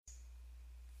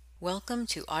Welcome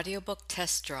to Audiobook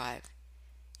Test Drive.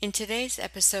 In today's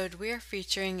episode, we are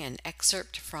featuring an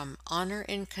excerpt from Honor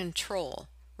in Control,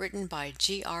 written by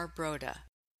G.R. Broda.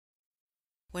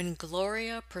 When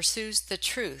Gloria pursues the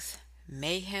truth,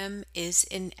 mayhem is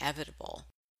inevitable.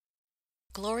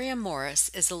 Gloria Morris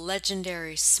is a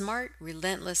legendary, smart,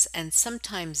 relentless, and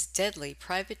sometimes deadly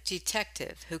private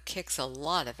detective who kicks a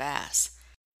lot of ass.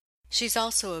 She's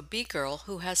also a B-girl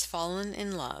who has fallen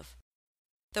in love.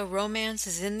 Though romance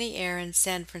is in the air in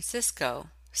San Francisco,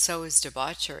 so is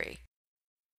debauchery.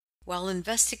 While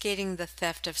investigating the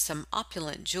theft of some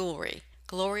opulent jewelry,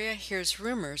 Gloria hears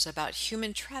rumors about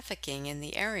human trafficking in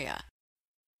the area.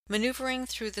 Maneuvering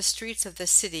through the streets of the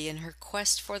city in her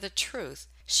quest for the truth,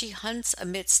 she hunts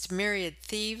amidst myriad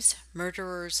thieves,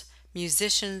 murderers,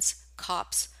 musicians,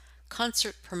 cops,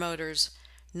 concert promoters,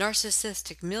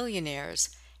 narcissistic millionaires,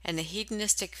 and the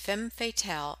hedonistic femme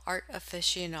fatale art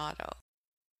aficionado.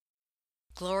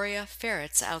 Gloria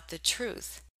ferrets out the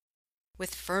truth.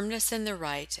 With firmness in the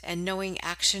right and knowing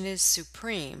action is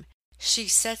supreme, she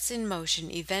sets in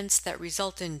motion events that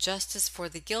result in justice for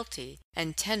the guilty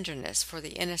and tenderness for the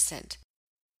innocent.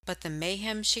 But the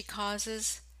mayhem she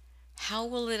causes? How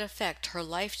will it affect her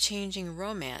life-changing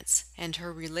romance and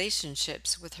her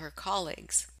relationships with her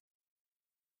colleagues?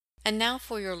 And now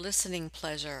for your listening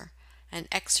pleasure, an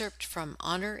excerpt from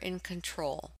Honor in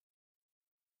Control.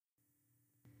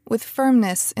 With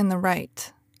firmness in the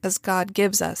right, as God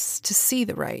gives us to see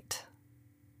the right.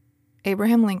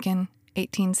 Abraham Lincoln,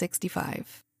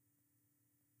 1865.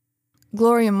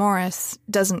 Gloria Morris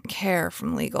doesn't care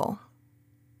from legal.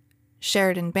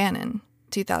 Sheridan Bannon,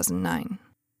 2009.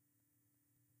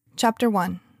 Chapter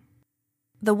 1.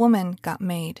 The Woman Got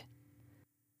Made.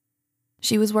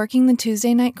 She was working the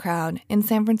Tuesday night crowd in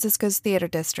San Francisco's theater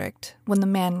district when the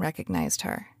man recognized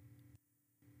her.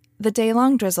 The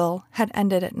day-long drizzle had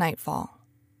ended at nightfall.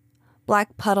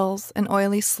 Black puddles and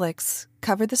oily slicks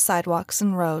covered the sidewalks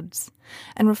and roads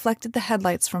and reflected the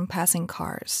headlights from passing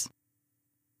cars.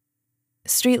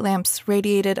 Street lamps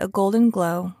radiated a golden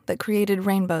glow that created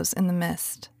rainbows in the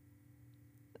mist.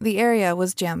 The area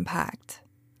was jam-packed.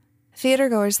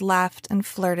 Theatergoers laughed and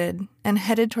flirted and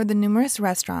headed toward the numerous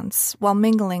restaurants while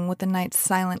mingling with the night's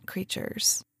silent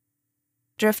creatures.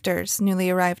 Drifters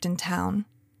newly arrived in town.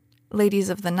 Ladies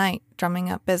of the night drumming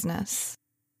up business.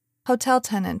 Hotel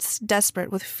tenants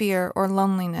desperate with fear or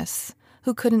loneliness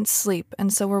who couldn't sleep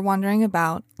and so were wandering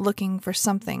about looking for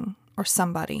something or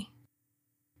somebody.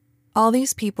 All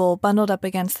these people bundled up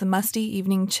against the musty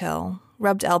evening chill,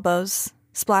 rubbed elbows,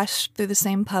 splashed through the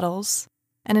same puddles,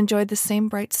 and enjoyed the same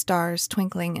bright stars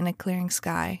twinkling in a clearing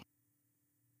sky.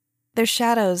 Their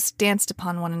shadows danced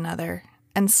upon one another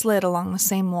and slid along the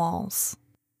same walls.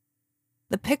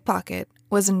 The pickpocket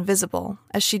was invisible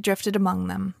as she drifted among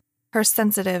them, her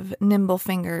sensitive, nimble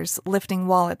fingers lifting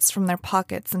wallets from their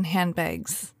pockets and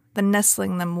handbags, then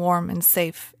nestling them warm and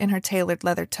safe in her tailored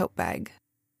leather tote bag.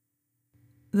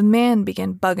 The man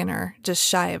began bugging her just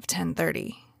shy of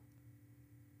 10:30.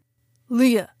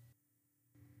 "Leah!"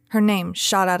 Her name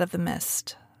shot out of the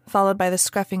mist, followed by the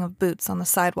scruffing of boots on the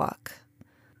sidewalk.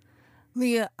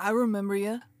 "Leah, I remember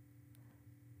ya."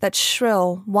 That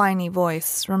shrill, whiny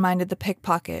voice reminded the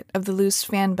pickpocket of the loose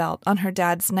fan belt on her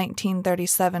dad's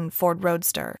 1937 Ford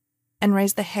Roadster and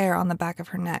raised the hair on the back of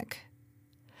her neck.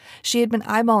 She had been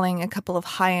eyeballing a couple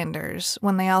of high-enders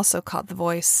when they also caught the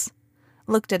voice,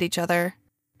 looked at each other,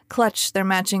 clutched their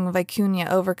matching vicuña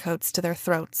overcoats to their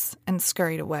throats, and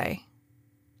scurried away.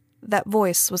 That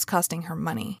voice was costing her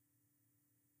money.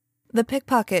 The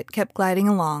pickpocket kept gliding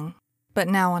along, but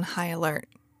now on high alert.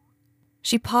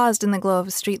 She paused in the glow of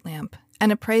a street lamp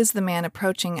and appraised the man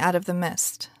approaching out of the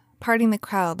mist, parting the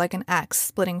crowd like an axe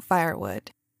splitting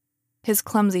firewood, his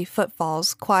clumsy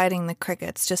footfalls quieting the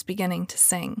crickets just beginning to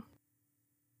sing.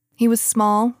 He was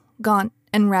small, gaunt,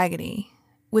 and raggedy,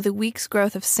 with a week's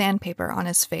growth of sandpaper on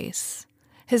his face,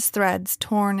 his threads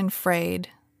torn and frayed,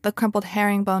 the crumpled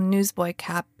herringbone newsboy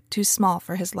cap too small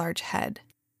for his large head.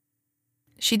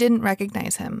 She didn't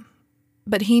recognize him,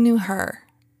 but he knew her.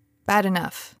 Bad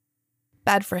enough.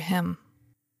 Bad for him.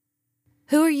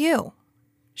 "Who are you?"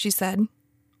 she said.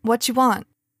 "What you want?"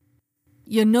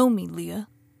 "You know me, Leah."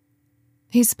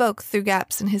 He spoke through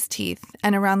gaps in his teeth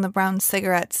and around the brown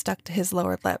cigarette stuck to his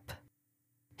lower lip.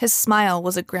 His smile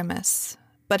was a grimace,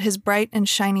 but his bright and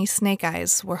shiny snake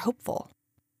eyes were hopeful.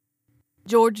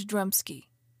 "George Drumsky.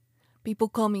 People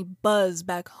call me Buzz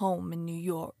back home in New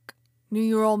York. Knew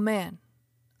your old man.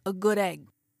 A good egg."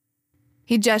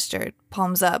 He gestured,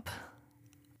 palms up.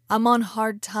 "I'm on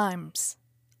hard times.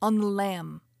 On the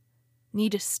lam.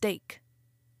 Need a steak.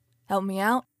 Help me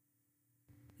out?"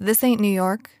 "This ain't New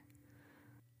York."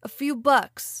 "A few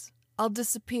bucks. I'll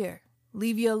disappear.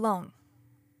 Leave you alone.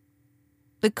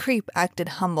 The creep acted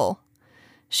humble.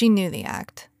 She knew the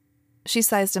act. She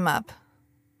sized him up.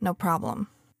 No problem.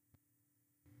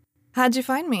 How'd you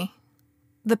find me?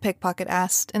 The pickpocket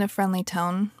asked in a friendly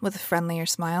tone with a friendlier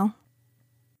smile.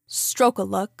 Stroke of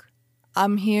luck.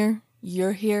 I'm here,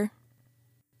 you're here.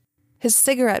 His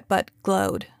cigarette butt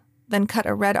glowed, then cut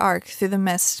a red arc through the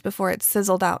mist before it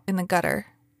sizzled out in the gutter.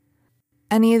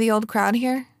 Any of the old crowd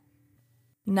here?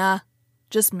 Nah,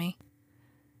 just me.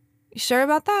 You sure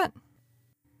about that?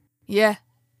 Yeah,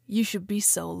 you should be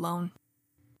so alone.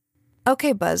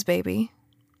 Okay, Buzz, baby,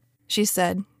 she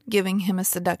said, giving him a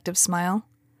seductive smile.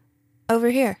 Over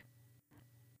here.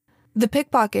 The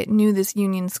pickpocket knew this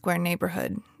Union Square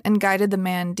neighborhood and guided the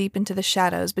man deep into the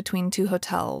shadows between two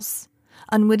hotels,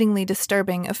 unwittingly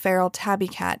disturbing a feral tabby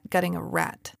cat gutting a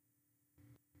rat.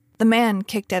 The man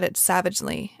kicked at it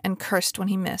savagely and cursed when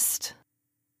he missed.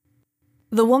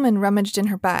 The woman rummaged in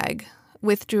her bag,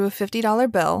 withdrew a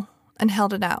 $50 bill, and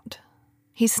held it out.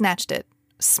 He snatched it,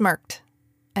 smirked,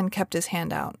 and kept his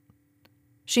hand out.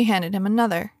 She handed him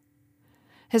another.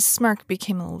 His smirk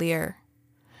became a leer.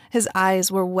 His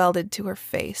eyes were welded to her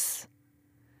face.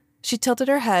 She tilted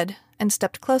her head and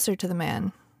stepped closer to the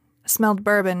man, smelled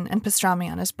bourbon and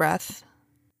pastrami on his breath.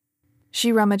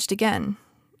 She rummaged again,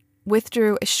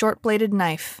 withdrew a short-bladed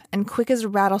knife, and quick as a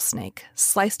rattlesnake,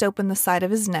 sliced open the side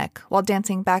of his neck while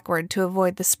dancing backward to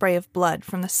avoid the spray of blood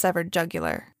from the severed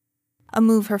jugular. A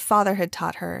move her father had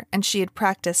taught her, and she had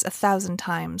practiced 1,000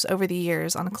 times over the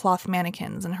years on cloth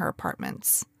mannequins in her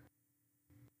apartments.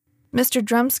 Mr.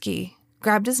 Drumsky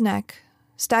grabbed his neck,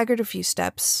 staggered a few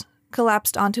steps,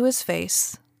 collapsed onto his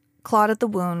face, clawed at the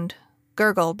wound,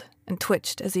 gurgled, and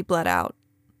twitched as he bled out.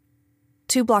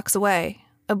 2 blocks away,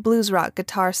 a blues rock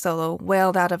guitar solo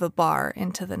wailed out of a bar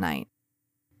into the night.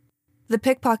 The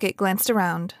pickpocket glanced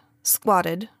around,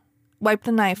 squatted, wiped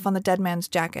the knife on the dead man's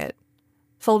jacket,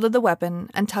 folded the weapon,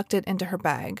 and tucked it into her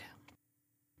bag.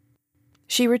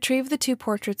 She retrieved the 2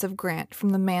 portraits of Grant from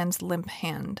the man's limp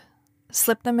hand,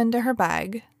 slipped them into her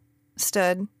bag,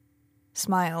 stood,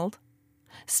 smiled,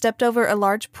 stepped over a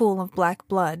large pool of black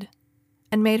blood,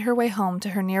 and made her way home to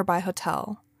her nearby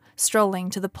hotel, strolling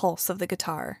to the pulse of the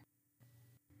guitar.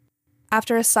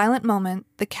 After a silent moment,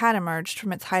 the cat emerged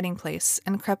from its hiding place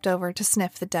and crept over to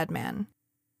sniff the dead man.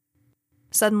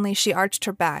 Suddenly she arched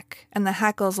her back, and the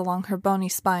hackles along her bony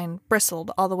spine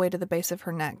bristled all the way to the base of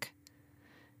her neck.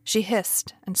 She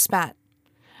hissed and spat,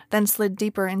 then slid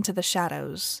deeper into the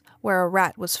shadows, where a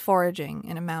rat was foraging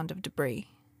in a mound of debris.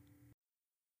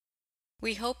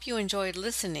 We hope you enjoyed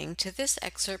listening to this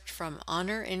excerpt from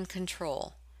Honor in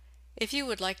Control. If you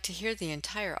would like to hear the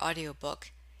entire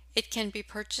audiobook, it can be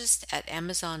purchased at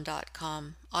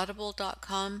Amazon.com,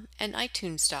 Audible.com, and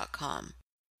iTunes.com.